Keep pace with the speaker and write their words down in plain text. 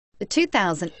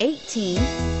2018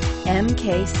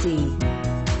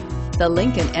 MKC. The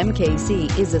Lincoln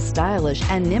MKC is a stylish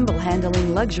and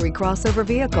nimble-handling luxury crossover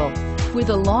vehicle.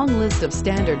 With a long list of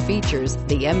standard features,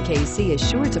 the MKC is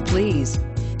sure to please.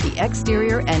 The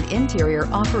exterior and interior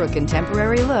offer a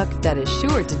contemporary look that is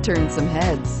sure to turn some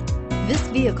heads. This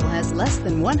vehicle has less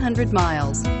than 100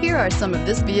 miles. Here are some of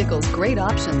this vehicle's great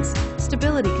options: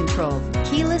 stability control,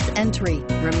 keyless entry,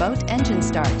 remote engine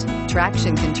start,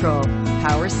 traction control,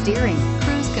 power steering,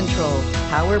 cruise control,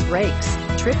 power brakes,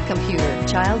 trip computer,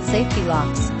 child safety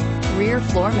locks, rear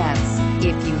floor mats.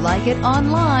 If you like it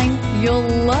online, you'll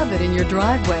love it in your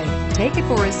driveway. Take it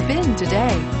for a spin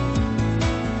today.